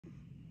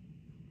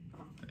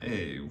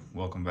Hey,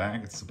 welcome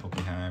back. It's the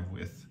PokeHive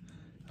with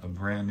a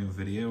brand new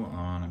video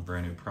on a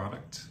brand new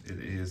product. It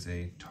is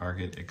a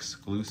Target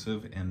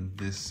exclusive. In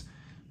this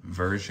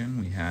version,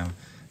 we have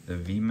the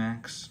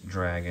VMax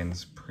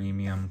Dragons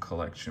Premium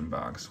Collection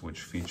Box,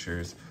 which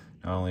features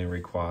not only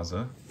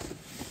Rayquaza,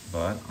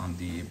 but on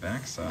the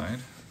backside,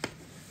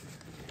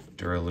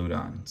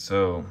 Duraludon.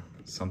 So,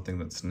 something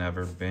that's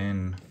never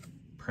been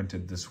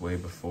printed this way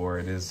before.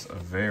 It is a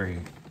very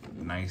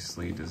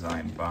nicely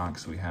designed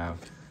box. We have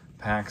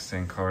packs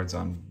and cards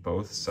on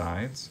both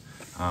sides.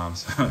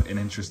 So an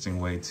interesting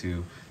way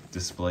to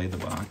display the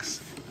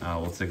box.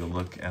 We'll take a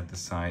look at the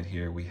side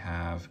here. We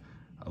have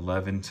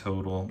 11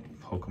 total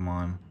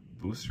Pokemon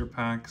booster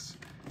packs.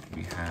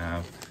 We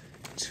have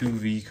 2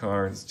 V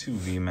cards, 2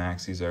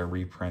 VMax. These are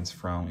reprints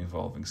from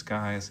Evolving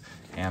Skies.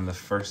 And the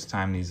first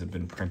time these have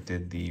been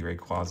printed, the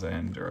Rayquaza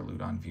and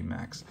Duraludon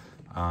VMax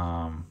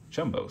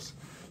jumbos.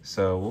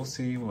 So we'll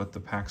see what the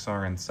packs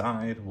are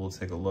inside. We'll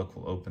take a look,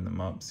 we'll open them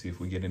up, see if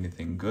we get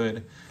anything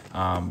good.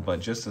 But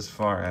just as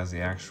far as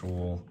the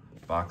actual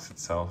box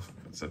itself,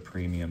 it's a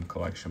premium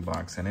collection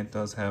box, and it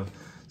does have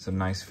some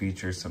nice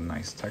features, some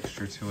nice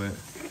texture to it.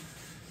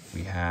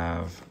 We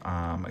have,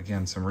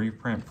 again, some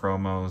reprint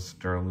promos.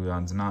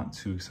 Duraludon's not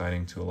too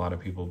exciting to a lot of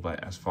people,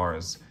 but as far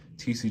as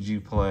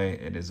TCG play,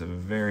 it is a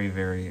very,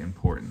 very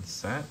important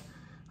set.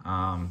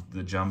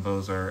 The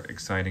jumbos are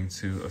exciting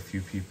to a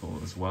few people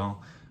as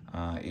well.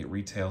 It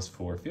retails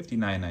for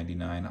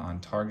 $59.99 on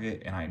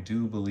Target, and I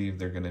do believe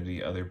there are going to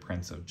be other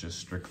prints of just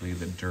strictly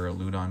the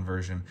Duraludon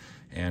version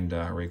and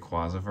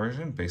Rayquaza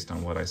version based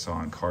on what I saw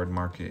on Card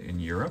Market in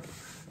Europe,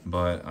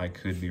 but I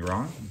could be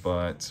wrong.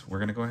 But we're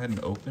going to go ahead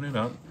and open it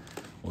up.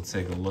 We'll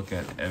take a look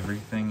at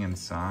everything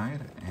inside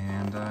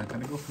and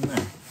kind of go from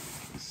there.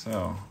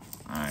 So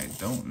I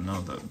don't know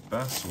the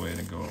best way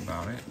to go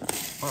about it,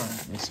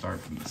 but we'll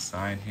start from the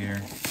side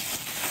here.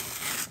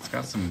 It's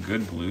got some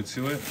good glue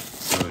to it,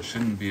 so it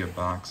shouldn't be a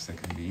box that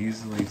can be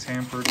easily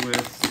tampered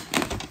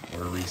with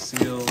or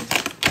resealed.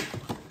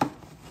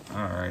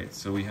 All right,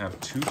 so we have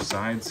 2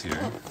 sides here.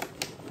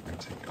 I'm gonna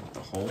take out the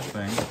whole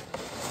thing,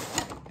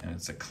 and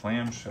it's a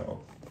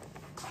clamshell.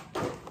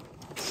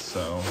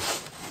 So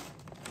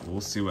we'll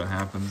see what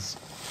happens.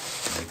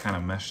 They kind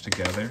of mesh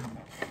together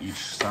each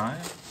side.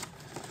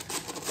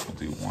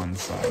 We'll do one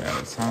side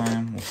at a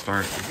time. We'll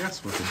start, I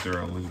guess, with the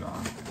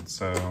Duraludon. And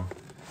so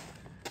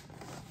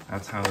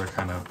that's how they're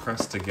kind of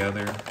pressed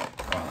together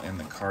in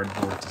the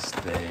cardboard to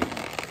stay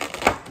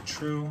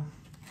true.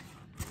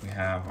 We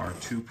have our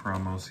 2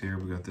 promos here.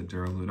 We got the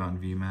Duraludon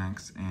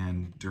VMax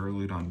and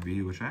Duraludon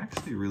V, which I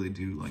actually really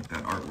do like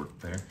that artwork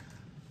there.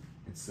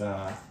 It's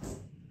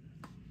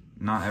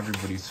not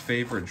everybody's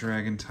favorite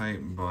dragon type,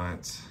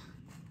 but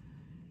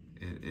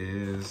it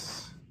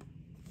is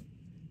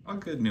a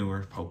good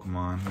newer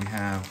Pokemon. We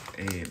have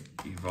a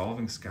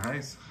Evolving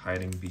Skies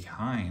hiding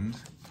behind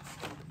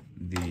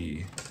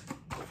the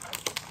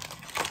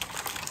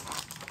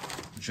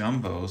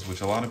jumbos,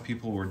 which a lot of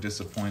people were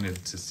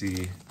disappointed to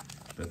see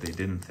that they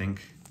didn't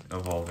think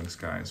Evolving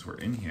Skies were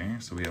in here.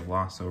 So we have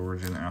Lost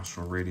Origin,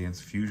 Astral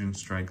Radiance, Fusion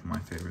Strike, my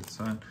favorite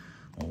set,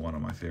 well, one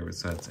of my favorite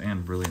sets,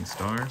 and Brilliant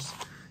Stars.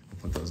 We'll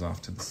put those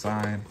off to the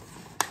side.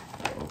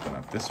 We'll open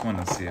up this one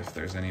and see if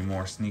there's any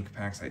more sneak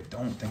packs. I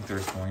don't think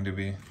there's going to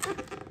be.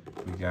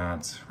 We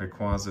got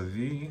Rayquaza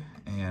V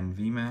and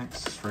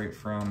VMax straight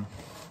from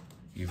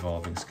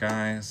Evolving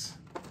Skies.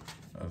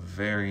 A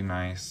very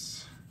nice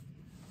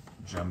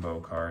jumbo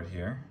card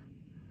here.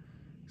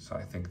 So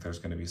I think there's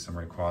going to be some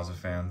Rayquaza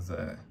fans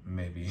that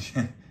maybe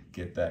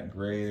get that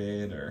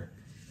graded or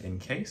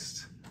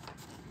encased.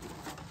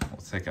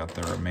 We'll take out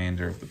the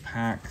remainder of the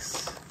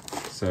packs.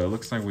 So it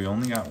looks like we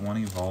only got 1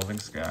 Evolving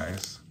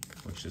Skies,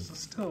 which is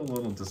still a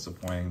little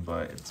disappointing,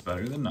 but it's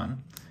better than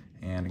none.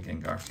 And again,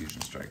 got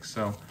Fusion Strike.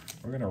 So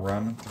we're going to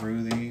run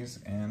through these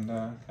and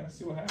kind of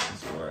see what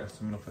happens for us.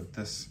 I'm going to put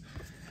this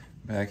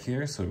back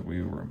here so we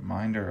have a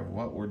reminder of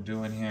what we're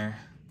doing here.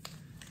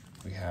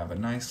 We have a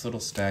nice little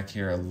stack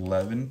here,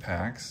 11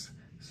 packs.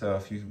 So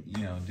if you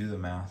do the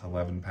math,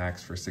 11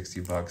 packs for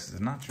 60 bucks is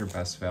not your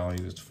best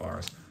value as far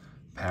as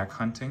pack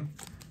hunting.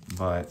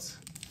 But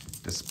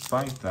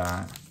despite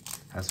that,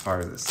 as far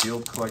as the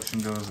sealed collection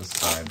goes,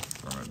 aside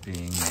from it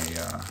being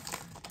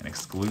an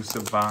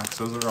exclusive box,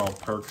 those are all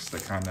perks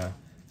that kind of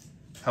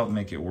help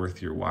make it worth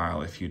your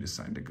while if you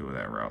decide to go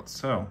that route.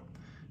 So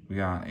we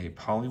got a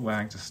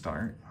Poliwag to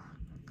start,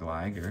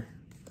 Gligar,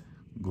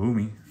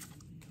 Gloomy,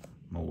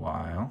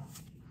 Mawile,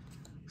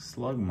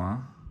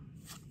 Slugma,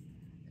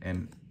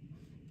 and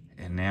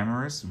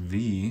Enamorous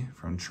V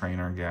from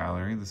Trainer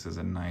Gallery. This is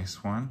a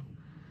nice one.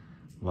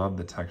 Love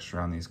the texture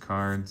on these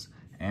cards.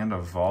 And a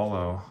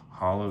Volo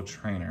Holo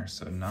Trainer,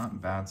 so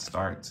not bad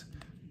start.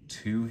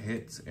 2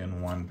 hits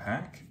in 1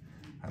 pack.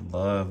 I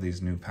love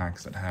these new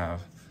packs that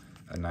have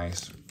a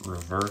nice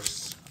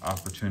reverse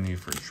opportunity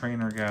for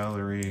Trainer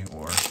Gallery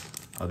or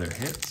other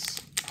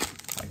hits,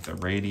 like the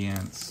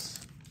Radiance.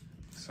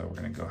 So we're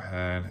gonna go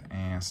ahead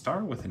and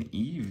start with an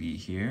Eevee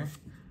here.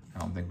 I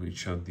don't think we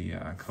showed the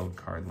code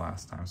card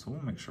last time, so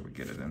we'll make sure we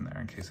get it in there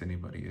in case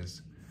anybody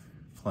is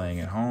playing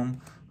at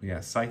home. We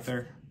got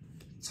Scyther,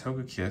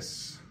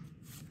 Togekiss,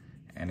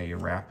 and a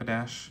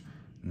Rapidash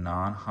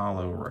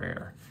non-holo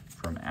rare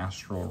from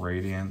Astral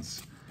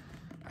Radiance.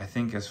 I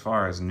think as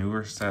far as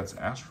newer sets,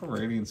 Astral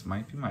Radiance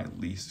might be my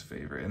least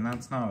favorite, and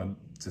that's not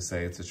to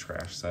say it's a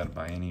trash set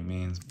by any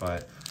means,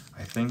 but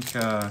I think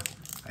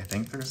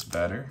there's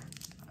better.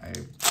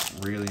 I'm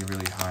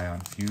really high on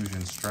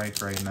Fusion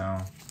Strike right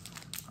now.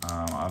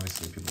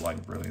 Obviously people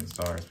like Brilliant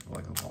Stars, people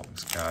like Evolving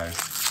Skies,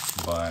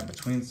 but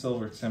between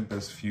Silver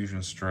Tempest,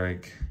 Fusion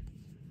Strike,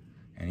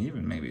 and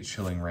even maybe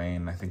Chilling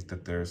Rain, I think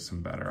that there's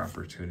some better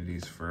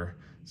opportunities for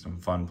some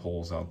fun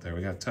pulls out there.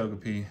 We got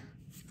Togepi,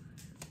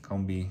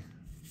 Combi,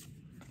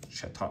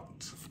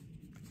 Chatot,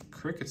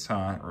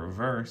 Kricketot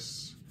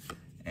Reverse,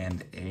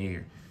 and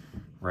a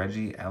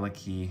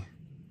Regieleki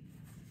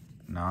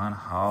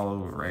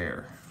non-holo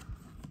rare.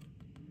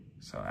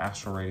 So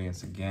Astral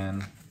Radiance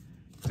again,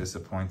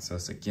 disappoints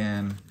us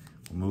again.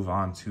 We'll move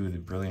on to the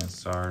Brilliant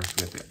Stars.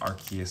 We have the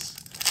Arceus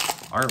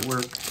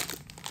artwork.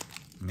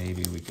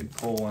 Maybe we could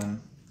pull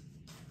one.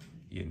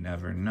 You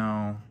never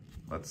know.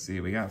 Let's see,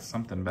 we got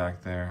something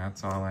back there.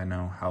 That's all I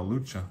know.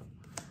 Hawlucha,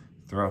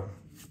 throw,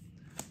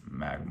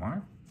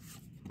 Magmar.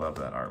 Love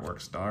that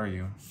artwork,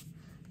 Staryu.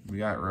 We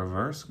got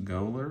Reverse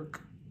Golurk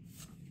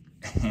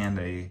and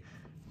a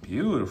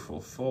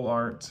beautiful full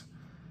art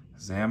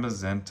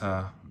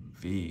Zamazenta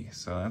V.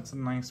 So that's a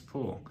nice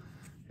pull.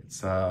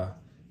 It's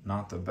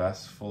not the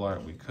best full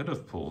art we could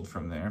have pulled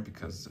from there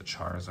because the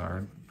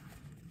Charizard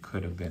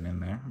could have been in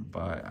there,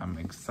 but I'm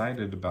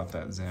excited about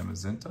that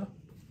Zamazenta.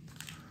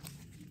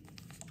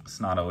 It's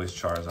not always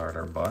Charizard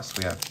or bust.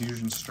 We have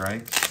Fusion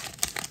Strike.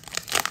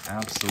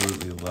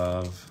 Absolutely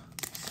love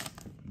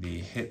the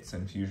hits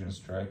in Fusion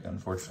Strike.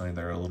 Unfortunately,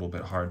 they're a little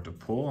bit hard to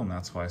pull, and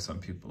that's why some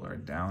people are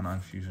down on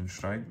Fusion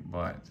Strike,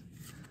 but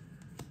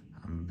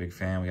I'm a big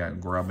fan. We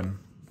got Grubbin,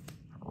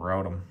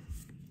 Rotom,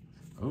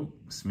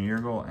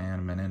 Smeargle,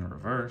 and Menin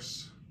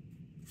Reverse.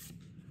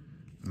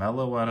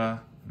 Meloetta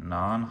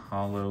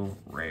non-holo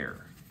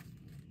rare.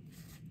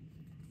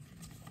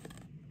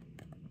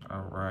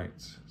 All right,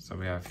 so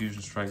we have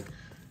Fusion Strike.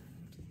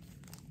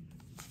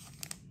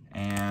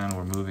 And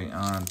we're moving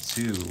on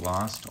to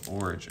Lost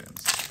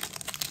Origins.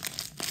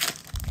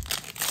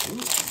 Ooh,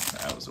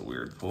 that was a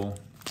weird pull.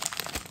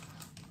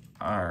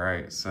 All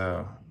right,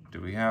 so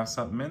do we have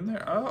something in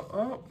there?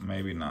 Oh,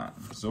 maybe not.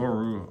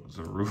 Zoru,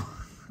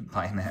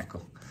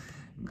 Binacle,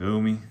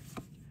 Goomy,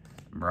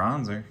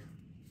 Bronzer.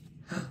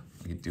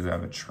 We do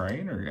have a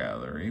trainer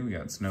gallery. We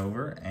got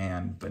Snover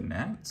and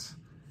Banette.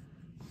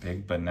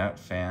 Big Banette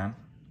fan.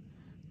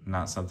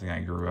 Not something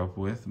I grew up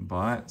with,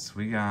 but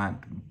we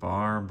got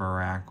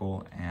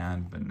Barbaracle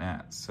and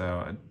Banette. So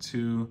a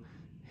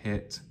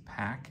 2-hit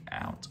pack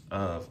out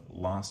of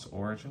Lost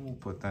Origin. We'll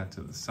put that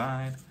to the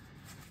side.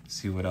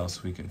 See what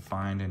else we can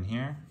find in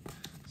here.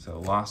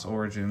 So Lost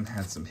Origin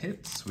had some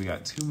hits. We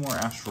got 2 more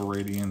Astral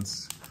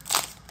Radiance.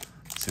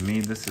 To me,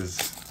 this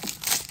is,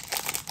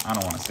 I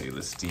don't want to say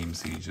the Steam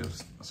Siege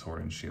of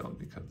Sword and Shield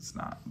because it's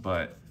not,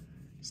 but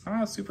it's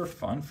not super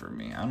fun for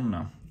me. I don't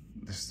know.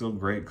 They're still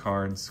great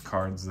cards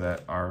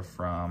that are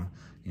from,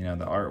 you know,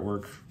 the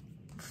artwork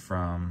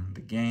from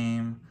the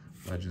game,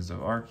 Legends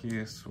of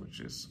Arceus, which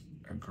is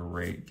a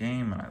great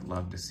game, and I'd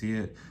love to see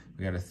it.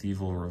 We got a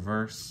Thievul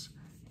Reverse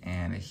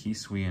and a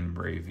Hisuian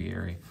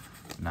Braviary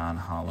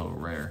non-holo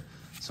rare.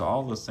 So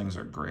all those things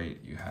are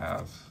great. You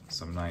have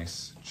some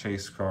nice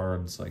chase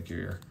cards like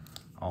your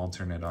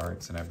alternate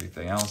arts and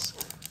everything else,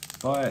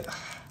 but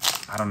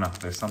I don't know,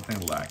 there's something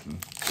lacking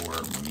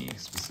for me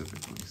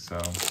specifically. So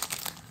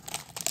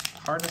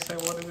hard to say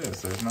what it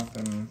is. There's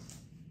nothing,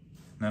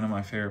 none of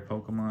my favorite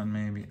Pokemon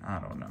maybe, I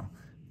don't know.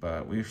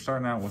 But we're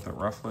starting out with a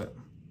Rufflet,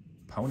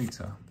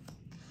 Ponyta,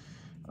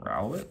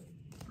 Rowlet,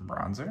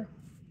 Bronzer.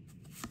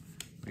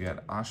 We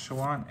got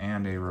Oshawott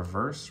and a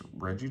reverse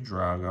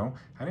Regidrago.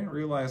 I didn't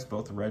realize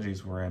both the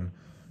Regis were in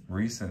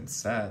recent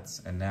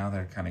sets, and now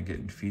they're kind of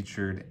getting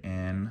featured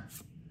in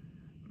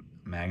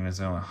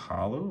Magnezone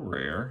Holo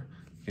Rare,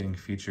 getting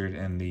featured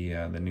in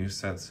the new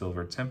set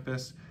Silver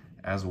Tempest,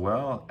 as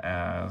well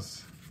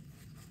as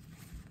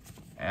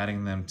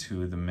adding them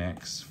to the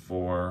mix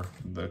for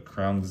the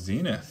Crown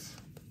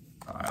Zenith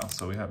pile.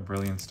 So we have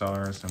Brilliant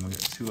Stars, and we got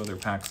 2 other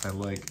packs I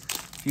like,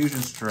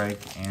 Fusion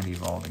Strike and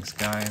Evolving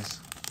Skies.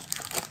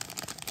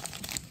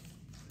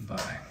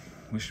 But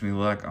wish me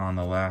luck on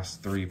the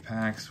last 3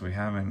 packs. We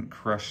haven't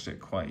crushed it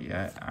quite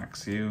yet.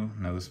 Axew,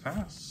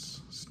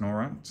 Nosepass,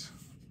 Snorunt.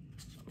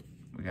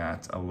 We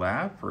got a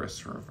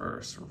Lapras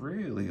Reverse.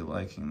 Really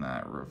liking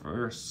that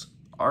reverse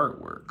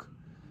artwork.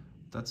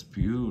 That's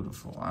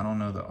beautiful. I don't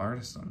know the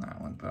artist on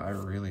that one, but I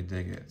really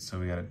dig it. So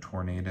we got a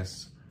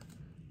Tornadus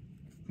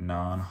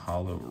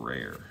non-holo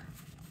rare.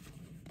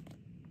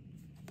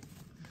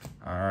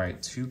 All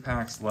right, 2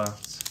 packs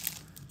left.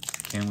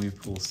 Can we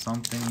pull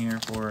something here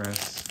for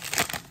us?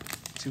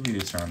 To be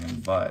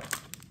determined, but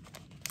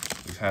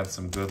we've had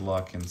some good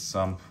luck in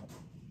some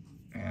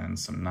and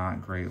some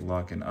not great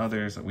luck in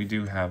others. We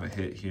do have a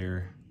hit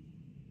here,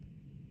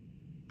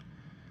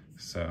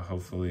 so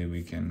hopefully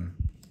we can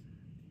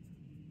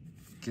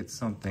get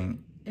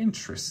something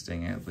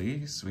interesting at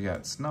least. We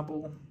got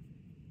Snubble,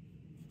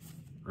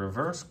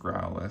 Reverse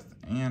Growlithe,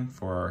 and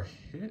for our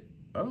hit,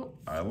 oh,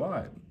 I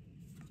lied.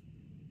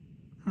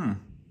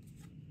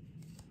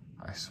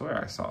 I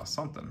swear I saw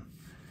something.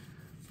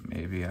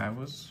 Maybe I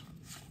was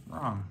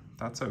wrong.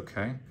 That's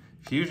okay.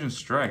 Fusion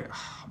Strike,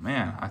 oh,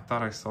 man, I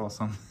thought I saw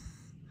something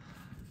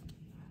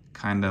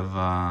kind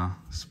of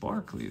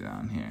sparkly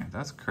down here.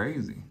 That's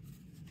crazy.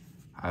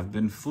 I've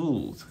been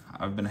fooled.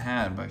 I've been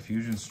had by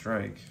Fusion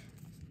Strike.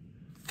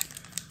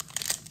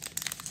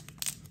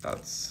 I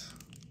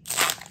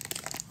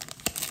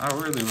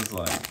really was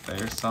like,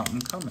 there's something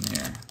coming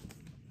here.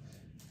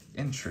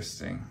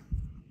 Interesting.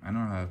 I know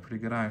I have a pretty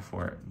good eye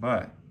for it,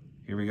 but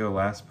here we go,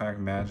 last pack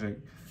magic.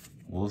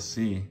 We'll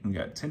see. We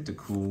got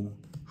Tentacool,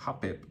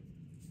 Hoppip,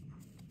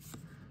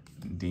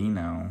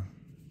 Dino,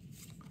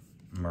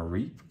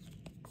 Mareep.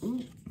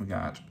 Ooh, we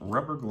got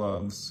Rubber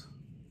Gloves,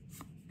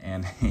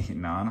 and a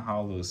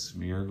non-hollow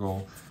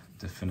Smeargle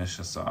to finish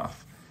us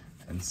off.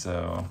 And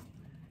so,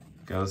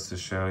 goes to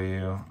show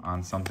you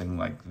on something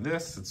like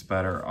this, it's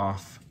better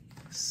off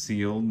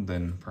sealed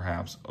than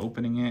perhaps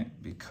opening it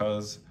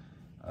because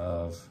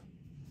of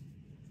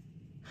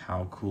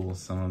how cool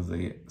some of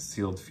the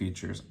sealed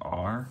features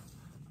are.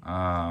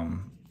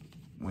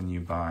 When you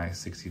buy a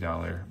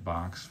 $60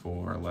 box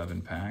for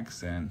 11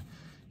 packs and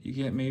you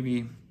get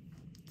maybe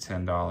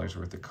 $10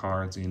 worth of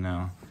cards, you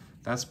know,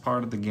 that's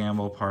part of the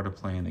gamble, part of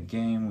playing the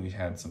game. We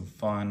had some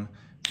fun.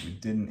 We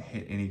didn't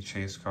hit any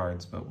chase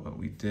cards, but what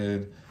we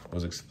did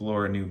was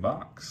explore a new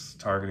box.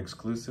 Target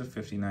exclusive,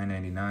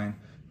 $59.99.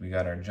 We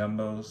got our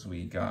jumbos,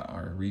 we got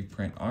our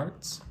reprint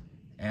arts,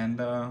 and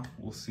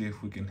we'll see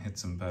if we can hit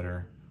some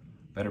better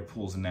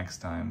pulls next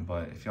time.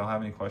 But if y'all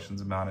have any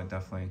questions about it,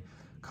 definitely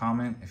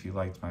comment. If you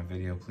liked my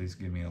video, please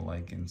give me a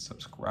like and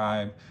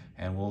subscribe,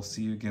 and we'll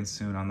see you again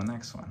soon on the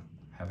next one.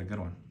 Have a good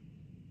one.